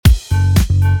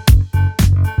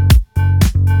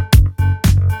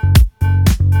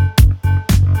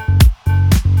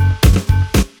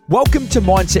Welcome to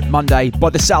Mindset Monday by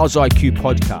the Sales IQ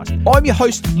podcast. I'm your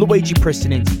host, Luigi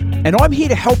Prestinenzi, and I'm here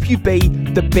to help you be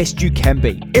the best you can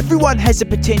be. Everyone has the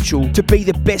potential to be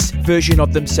the best version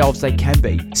of themselves they can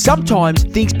be. Sometimes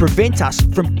things prevent us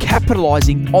from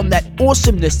capitalizing on that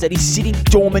awesomeness that is sitting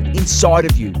dormant inside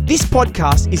of you. This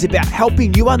podcast is about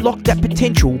helping you unlock that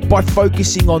potential by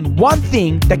focusing on one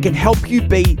thing that can help you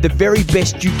be the very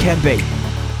best you can be.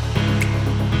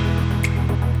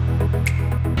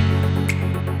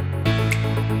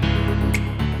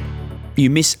 You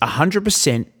miss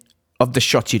 100% of the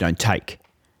shots you don't take.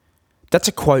 That's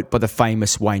a quote by the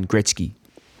famous Wayne Gretzky.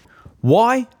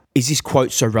 Why is this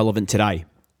quote so relevant today?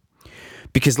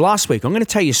 Because last week, I'm going to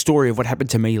tell you a story of what happened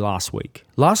to me last week.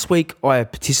 Last week, I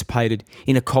participated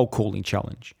in a cold calling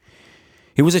challenge.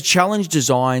 It was a challenge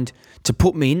designed to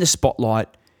put me in the spotlight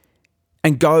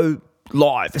and go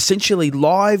live, essentially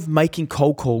live making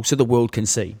cold calls so the world can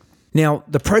see. Now,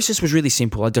 the process was really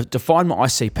simple. I defined my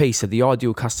ICP, so the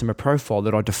ideal customer profile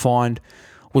that I defined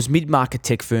was mid-market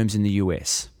tech firms in the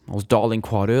US. I was dialing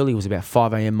quite early. It was about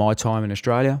 5 a.m. my time in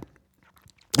Australia.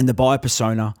 And the buyer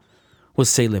persona was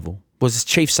C-level, was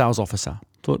chief sales officer.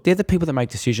 Thought they're the people that make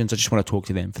decisions. I just want to talk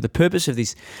to them. For the purpose of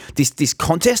this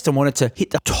contest, I wanted to hit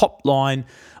the top line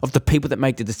of the people that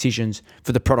make the decisions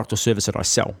for the product or service that I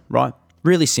sell, right?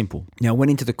 Really simple. Now, I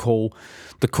went into the call.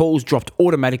 The calls dropped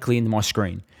automatically into my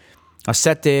screen. I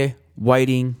sat there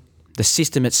waiting. The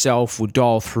system itself would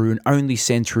dial through and only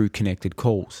send through connected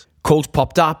calls. Calls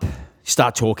popped up,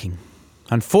 start talking.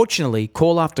 Unfortunately,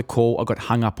 call after call, I got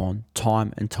hung up on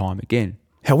time and time again.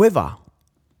 However,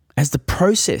 as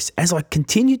I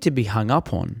continued to be hung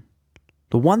up on,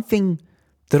 the one thing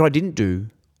that I didn't do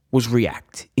was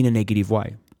react in a negative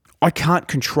way. I can't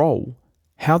control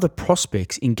how the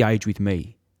prospects engage with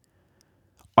me.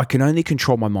 I can only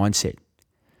control my mindset.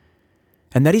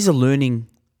 And that is a learning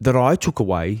that I took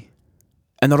away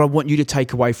and that I want you to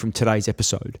take away from today's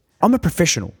episode. I'm a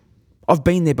professional. I've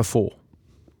been there before.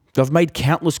 I've made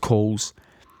countless calls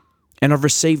and I've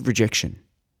received rejection.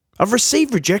 I've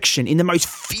received rejection in the most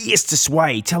fiercest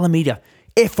way, telling me to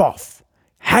F off,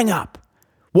 hang up,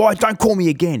 why, don't call me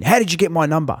again, how did you get my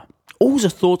number? All the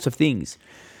thoughts of things.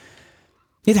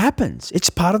 It happens. It's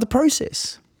part of the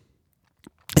process.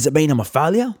 Does it mean I'm a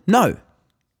failure? No.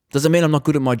 Does it mean I'm not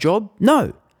good at my job?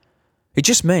 No. It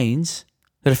just means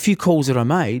that a few calls that I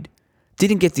made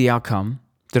didn't get the outcome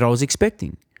that I was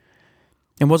expecting.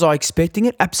 And was I expecting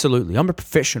it? Absolutely. I'm a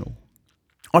professional.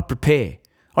 I prepare.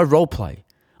 I role play.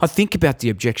 I think about the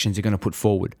objections they're going to put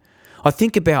forward. I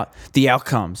think about the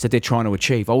outcomes that they're trying to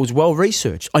achieve. I was well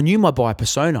researched. I knew my buyer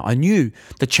persona. I knew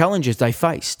the challenges they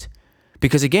faced.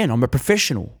 Because again, I'm a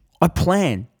professional. I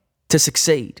plan to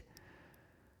succeed.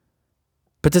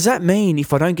 But does that mean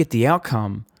if I don't get the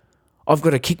outcome, I've got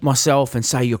to kick myself and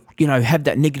say, have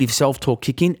that negative self-talk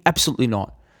kick in? Absolutely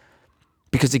not.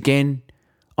 Because again,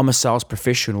 I'm a sales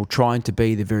professional trying to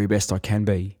be the very best I can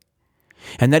be.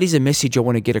 And that is a message I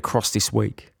want to get across this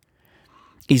week,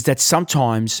 is that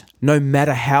sometimes no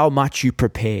matter how much you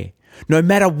prepare, no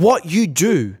matter what you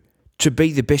do to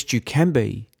be the best you can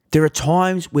be, there are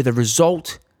times where the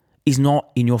result is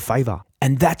not in your favor.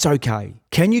 And that's okay.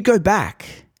 Can you go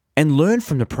back and learn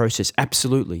from the process?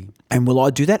 Absolutely. And will I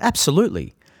do that?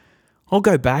 Absolutely. I'll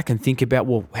go back and think about,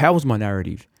 how was my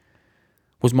narrative?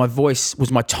 Was my voice,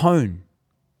 was my tone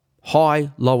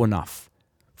high, low enough?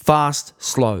 Fast,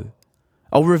 slow?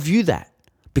 I'll review that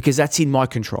because that's in my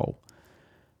control.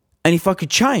 And if I could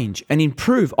change and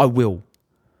improve, I will.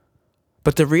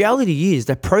 But the reality is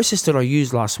that process that I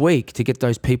used last week to get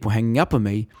those people hanging up on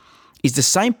me is the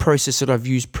same process that I've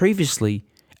used previously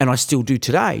and I still do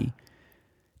today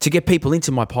to get people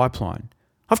into my pipeline.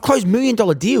 I've closed $1 million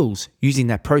deals using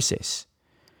that process.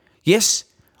 Yes,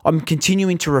 I'm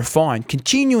continuing to refine,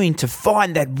 continuing to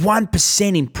find that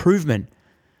 1% improvement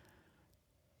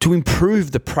to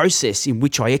improve the process in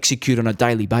which I execute on a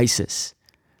daily basis.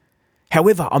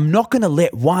 However, I'm not going to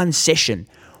let one session,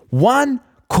 one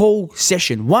call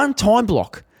session, one time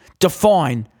block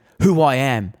define who I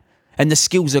am and the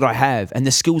skills that I have and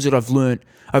the skills that I've learned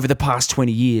over the past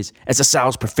 20 years as a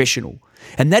sales professional.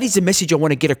 And that is the message I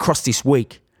want to get across this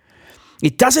week.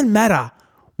 It doesn't matter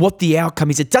what the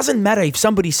outcome is. It doesn't matter if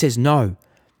somebody says no.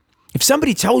 If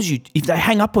somebody tells you, if they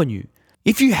hang up on you,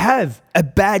 if you have a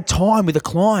bad time with a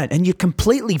client and you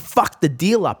completely fuck the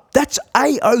deal up, that's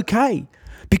A-okay,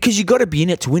 because you've got to be in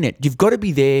it to win it. You've got to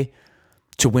be there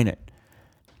to win it.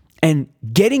 And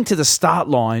getting to the start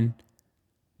line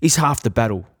is half the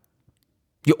battle.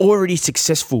 You're already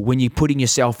successful when you're putting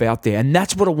yourself out there. And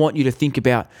that's what I want you to think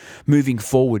about moving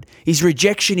forward, is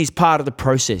rejection is part of the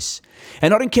process.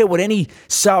 And I don't care what any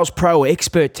sales pro or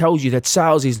expert tells you that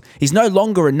sales is no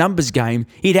longer a numbers game.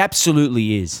 It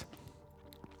absolutely is.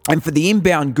 And for the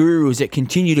inbound gurus that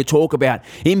continue to talk about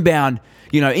inbound,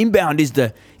 inbound is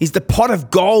the pot of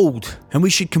gold, and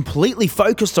we should completely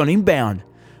focus on inbound.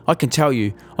 I can tell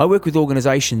you, I work with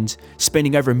organizations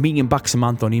spending over $1 million a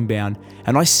month on inbound,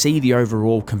 and I see the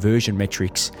overall conversion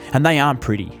metrics, and they aren't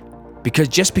pretty. Because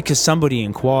just because somebody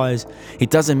inquires,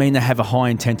 it doesn't mean they have a high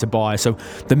intent to buy. So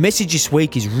the message this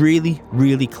week is really,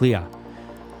 really clear.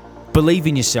 Believe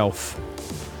in yourself.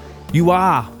 You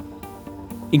are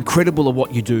incredible at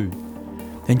what you do.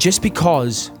 And just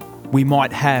because we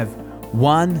might have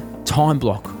one time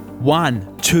block,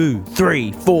 1, 2,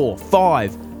 3, 4,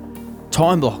 5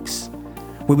 time blocks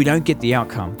where we don't get the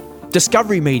outcome,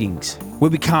 discovery meetings where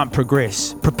we can't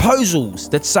progress, proposals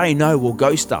that say no or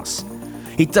ghost us,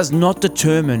 it does not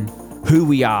determine who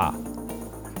we are.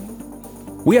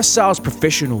 We are sales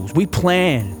professionals. We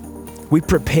plan, we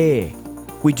prepare,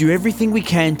 we do everything we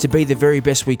can to be the very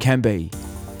best we can be.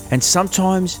 And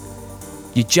sometimes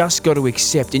you just got to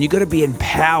accept, and you got to be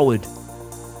empowered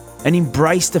and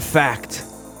embrace the fact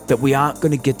that we aren't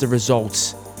going to get the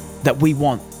results that we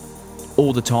want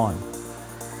all the time,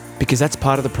 because that's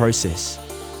part of the process.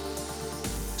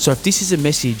 So if this is a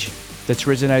message that's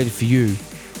resonated for you,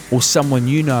 or someone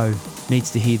you know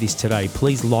needs to hear this today,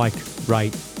 please like,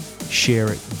 rate, share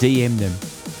it, DM them,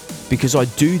 because I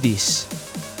do this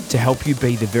to help you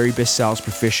be the very best sales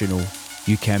professional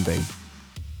you can be.